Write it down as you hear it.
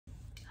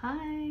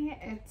Hi,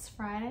 it's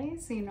Friday,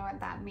 so you know what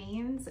that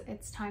means.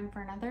 It's time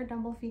for another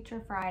double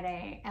feature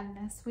Friday, and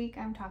this week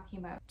I'm talking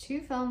about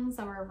two films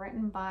that were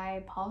written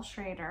by Paul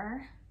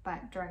Schrader,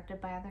 but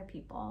directed by other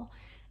people.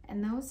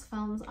 And those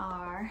films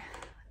are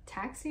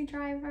Taxi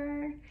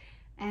Driver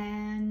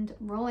and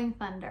Rolling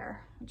Thunder,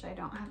 which I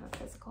don't have a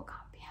physical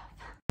copy of.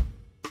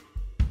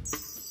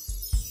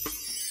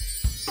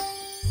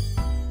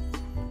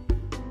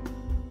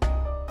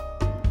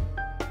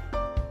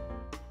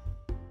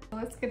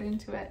 Let's get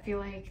into it. I feel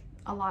like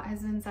a lot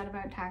has been said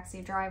about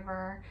Taxi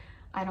Driver.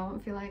 I don't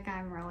feel like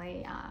I'm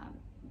really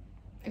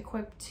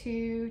equipped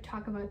to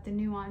talk about the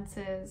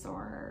nuances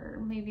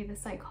or maybe the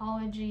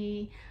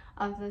psychology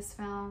of this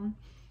film.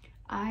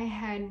 I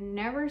had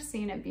never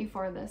seen it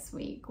before this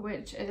week,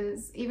 which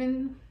is,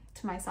 even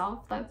to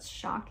myself, that's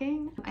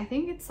shocking. I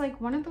think it's like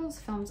one of those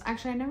films,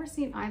 actually I've never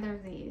seen either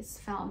of these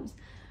films.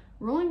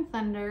 Rolling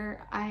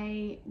Thunder,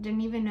 I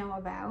didn't even know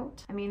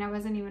about. I mean, I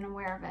wasn't even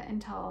aware of it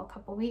until a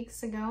couple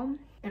weeks ago.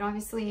 It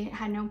obviously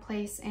had no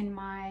place in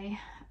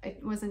it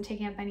wasn't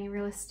taking up any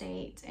real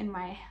estate in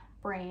my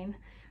brain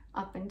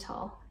up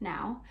until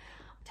now.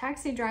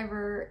 Taxi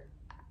Driver,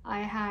 I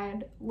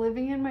had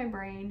living in my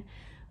brain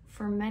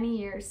for many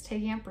years,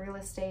 taking up real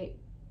estate,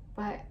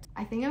 but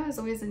I think I was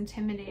always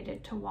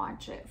intimidated to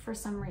watch it for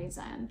some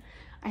reason.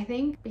 I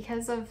think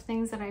because of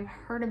things that I've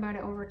heard about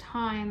it over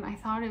time, I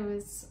thought it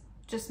was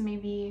just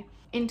maybe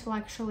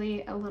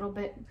intellectually a little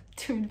bit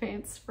too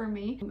advanced for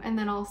me. And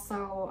then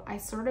also I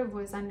sort of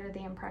was under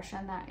the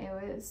impression that it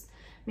was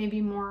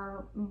maybe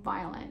more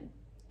violent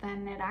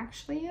than it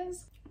actually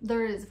is.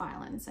 There is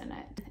violence in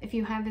it. If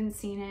you haven't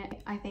seen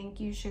it, I think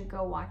you should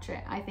go watch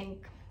it. I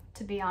think,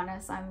 to be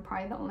honest, I'm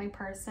probably the only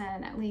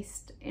person, at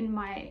least in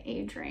my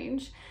age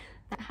range,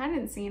 that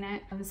hadn't seen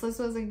it. So this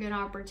was a good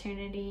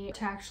opportunity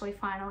to actually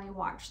finally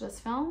watch this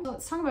film. So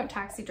let's talk about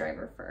Taxi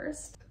Driver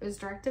first. It was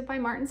directed by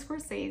Martin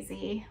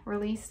Scorsese,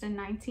 released in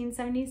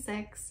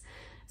 1976,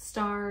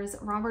 stars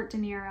Robert De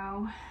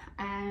Niro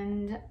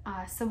and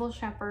Sybil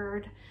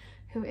Shepherd,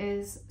 who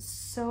is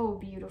so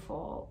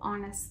beautiful,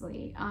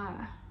 honestly.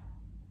 Oh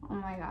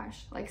my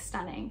gosh, like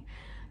stunning.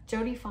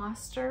 Jodie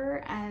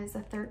Foster as a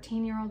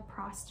 13-year-old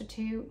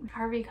prostitute.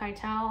 Harvey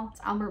Keitel,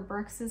 Albert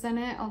Brooks is in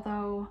it,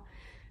 although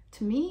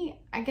to me,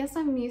 I guess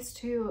I'm used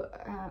to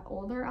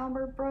older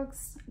Albert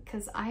Brooks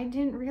because I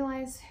didn't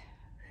realize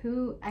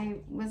who. I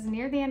was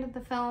near the end of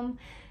the film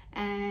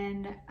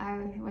and I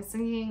was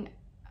thinking,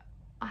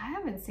 I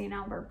haven't seen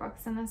Albert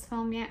Brooks in this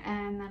film yet,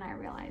 and then I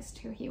realized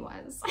who he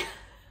was.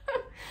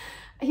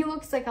 He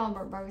looks like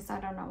Albert Brooks. I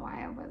don't know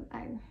why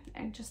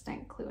I just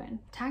didn't clue in.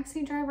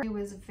 Taxi Driver, it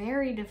was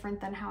very different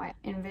than how I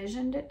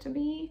envisioned it to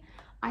be.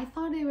 I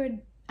thought it would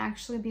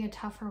actually be a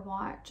tougher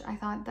watch. I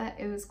thought that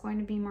it was going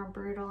to be more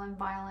brutal and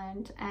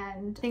violent,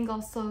 and I think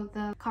also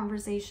the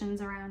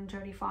conversations around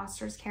Jodie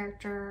Foster's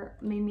character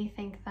made me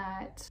think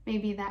that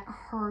maybe that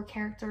her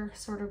character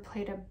sort of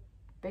played a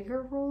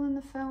bigger role in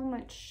the film,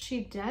 which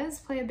she does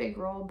play a big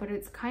role, but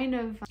it's kind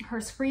of,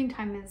 her screen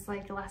time is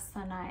like less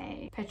than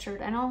I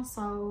pictured. And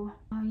also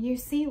you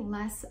see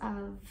less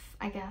of,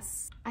 I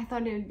guess, I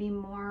thought it would be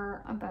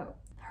more about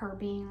her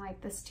being like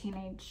this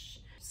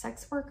teenage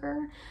sex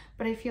worker,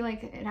 but I feel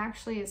like it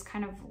actually is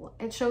kind of,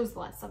 it shows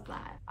less of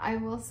that. I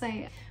will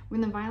say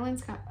when the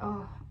violence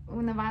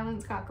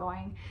got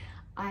going,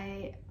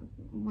 I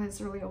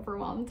was really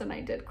overwhelmed and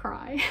I did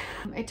cry.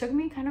 It took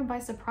me kind of by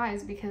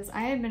surprise because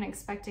I had been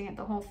expecting it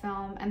the whole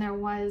film, and there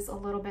was a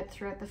little bit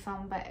throughout the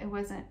film, but it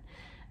wasn't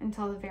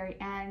until the very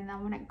end. And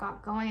then when it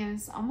got going, it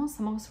was almost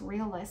the most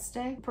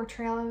realistic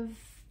portrayal of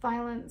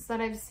violence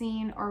that I've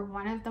seen, or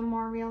one of the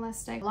more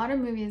realistic. A lot of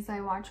movies I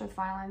watch with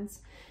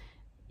violence,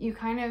 you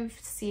kind of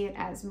see it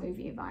as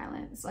movie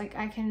violence. Like,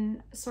 I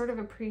can sort of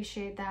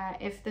appreciate that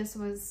if this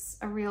was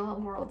a real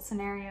world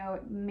scenario,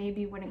 it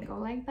maybe wouldn't go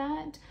like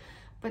that.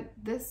 But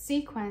this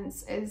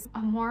sequence is a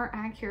more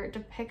accurate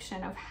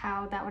depiction of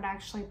how that would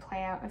actually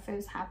play out if it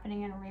was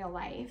happening in real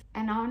life.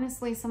 And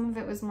honestly, some of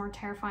it was more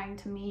terrifying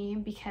to me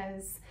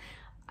because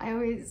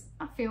I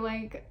feel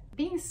like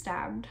being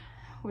stabbed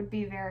would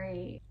be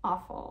very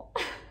awful.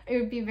 It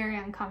would be very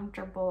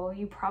uncomfortable.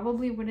 You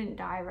probably wouldn't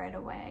die right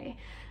away.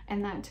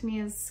 And that to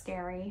me is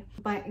scary.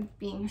 But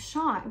being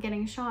shot,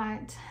 getting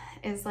shot,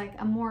 is like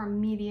a more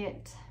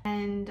immediate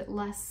and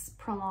less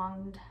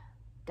prolonged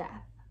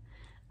death,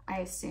 I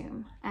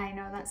assume. And I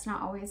know that's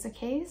not always the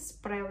case,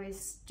 but I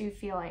always do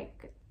feel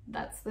like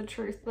that's the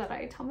truth that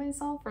I tell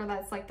myself, or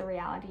that's like the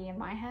reality in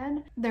my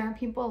head. There are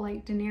people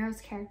like De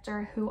Niro's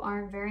character who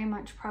are very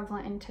much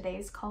prevalent in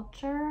today's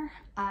culture.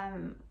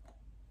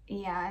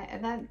 Yeah,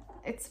 that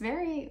it's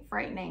very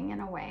frightening in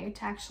a way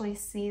to actually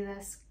see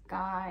this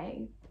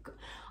guy.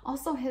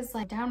 Also his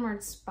like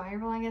downward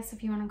spiral, I guess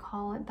if you want to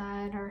call it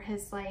that, or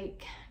his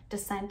like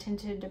descent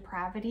into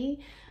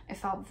depravity. It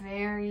felt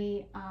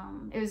very,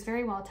 it was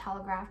very well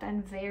telegraphed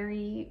and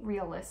very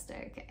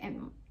realistic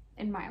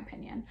in my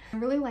opinion. I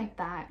really like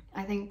that.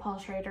 I think Paul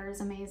Schrader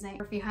is amazing.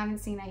 If you haven't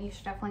seen it, you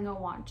should definitely go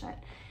watch it.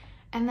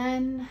 And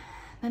then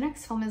the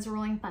next film is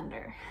Rolling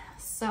Thunder.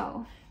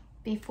 So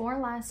before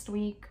last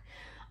week,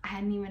 I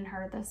hadn't even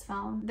heard of this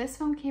film. This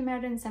film came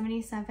out in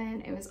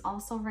 '77. It was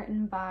also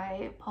written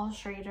by Paul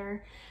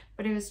Schrader,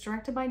 but it was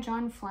directed by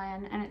John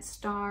Flynn, and it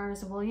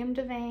stars William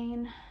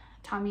Devane,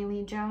 Tommy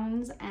Lee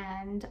Jones,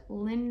 and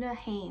Linda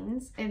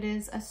Haynes. It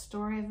is a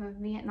story of a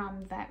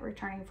Vietnam vet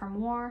returning from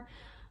war.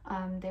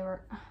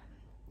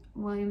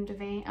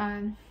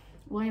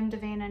 William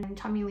Devane and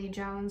Tommy Lee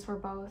Jones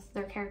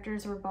their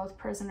characters were both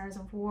prisoners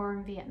of war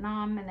in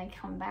Vietnam, and they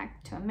come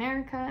back to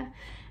America,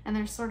 and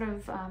they're sort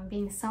of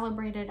being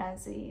celebrated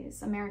as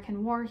these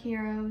American war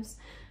heroes.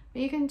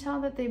 But you can tell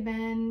that they've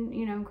been,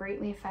 you know,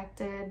 greatly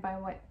affected by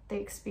what they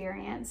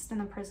experienced in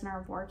the prisoner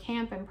of war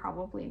camp, and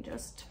probably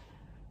just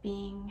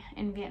being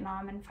in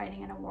Vietnam and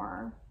fighting in a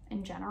war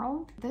in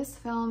general. This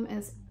film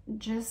is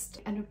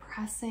just a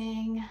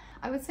depressing,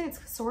 I would say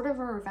it's sort of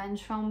a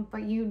revenge film,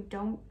 but you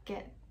don't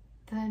get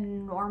the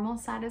normal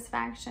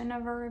satisfaction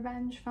of a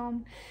revenge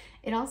film.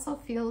 It also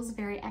feels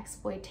very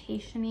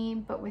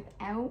exploitation-y, but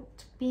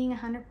without being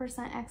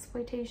 100%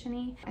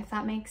 exploitation-y, if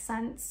that makes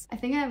sense. I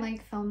think I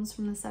like films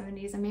from the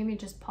 70s, and maybe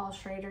just Paul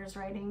Schrader's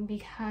writing,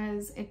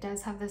 because it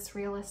does have this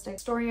realistic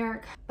story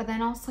arc, but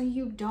then also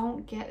you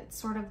don't get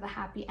sort of the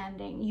happy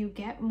ending. You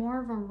get more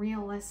of a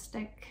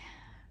realistic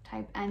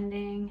type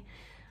ending.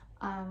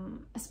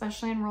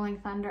 Especially in Rolling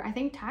Thunder. I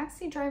think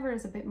Taxi Driver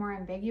is a bit more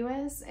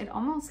ambiguous. It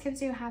almost gives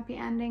you a happy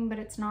ending, but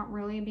it's not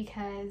really,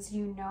 because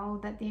you know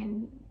that the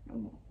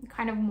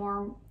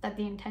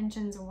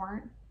intentions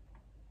weren't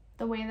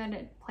the way that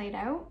it played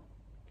out.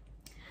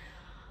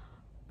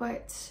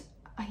 But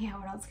yeah,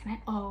 what else can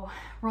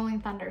Rolling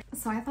Thunder.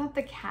 So I thought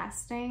the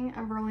casting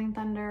of Rolling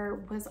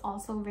Thunder was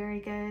also very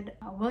good.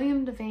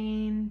 William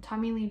Devane,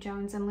 Tommy Lee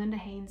Jones, and Linda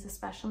Haynes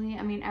especially.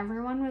 I mean,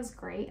 everyone was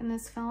great in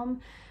this film.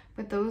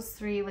 But those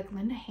three, like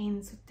Linda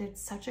Haynes did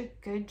such a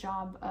good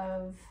job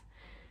of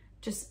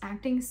just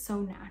acting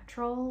so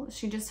natural.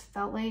 She just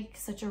felt like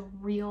such a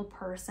real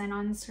person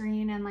on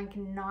screen, and like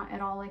not at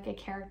all like a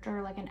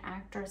character, like an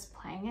actress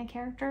playing a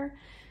character.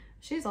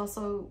 She's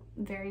also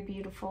very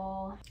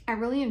beautiful. I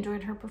really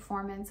enjoyed her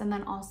performance, and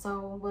then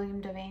also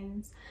William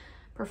Devane's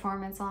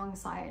performance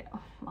alongside,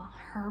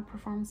 her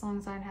performance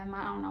alongside him,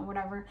 I don't know,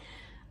 whatever.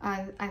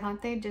 I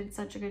thought they did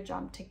such a good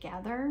job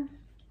together.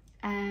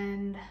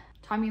 And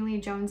Tommy Lee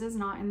Jones is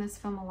not in this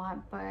film a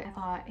lot, but I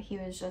thought he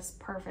was just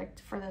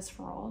perfect for this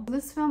role.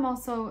 This film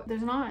also,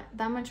 there's not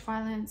that much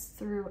violence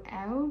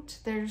throughout.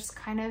 There's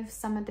kind of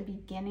some at the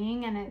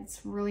beginning, and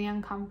it's really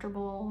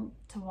uncomfortable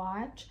to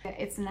watch.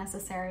 It's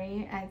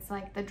necessary. It's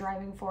like the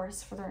driving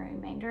force for the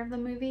remainder of the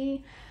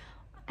movie.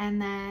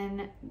 And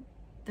then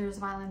there's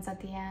violence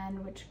at the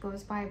end, which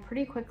goes by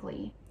pretty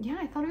quickly. Yeah,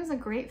 I thought it was a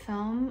great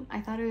film.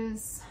 I thought it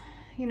was,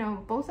 you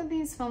know, both of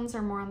these films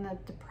are more on the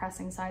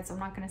depressing side, so I'm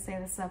not going to say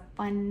this is a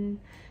fun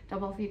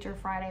double feature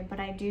Friday, but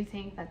I do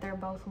think that they're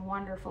both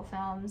wonderful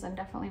films and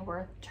definitely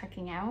worth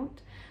checking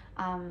out.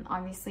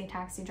 Obviously,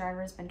 Taxi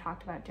Driver has been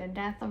talked about to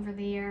death over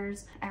the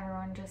years.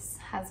 Everyone just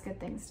has good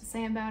things to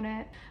say about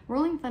it.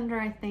 Rolling Thunder,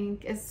 I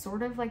think, is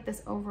sort of like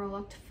this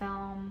overlooked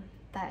film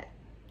that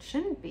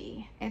shouldn't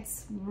be.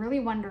 It's really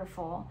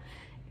wonderful.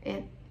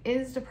 It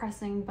is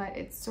depressing, but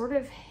it sort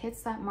of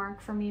hits that mark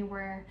for me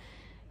where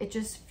it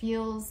just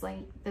feels like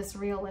this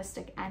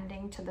realistic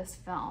ending to this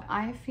film.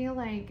 I feel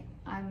like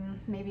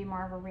I'm maybe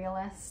more of a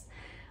realist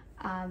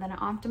than an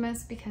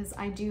optimist, because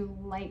I do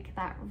like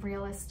that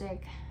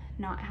realistic,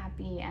 not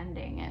happy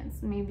ending.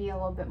 It's maybe a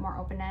little bit more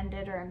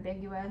open-ended or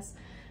ambiguous,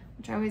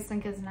 which I always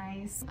think is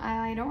nice.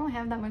 I don't really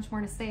have that much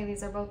more to say.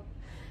 These are both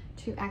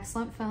two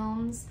excellent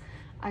films.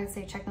 I would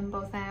say check them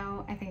both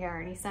out. I think I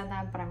already said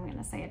that, but I'm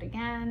gonna say it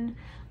again.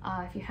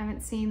 If you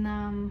haven't seen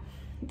them,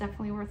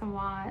 definitely worth a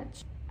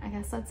watch. I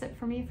guess that's it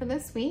for me for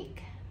this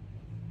week.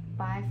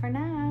 Bye for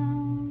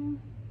now.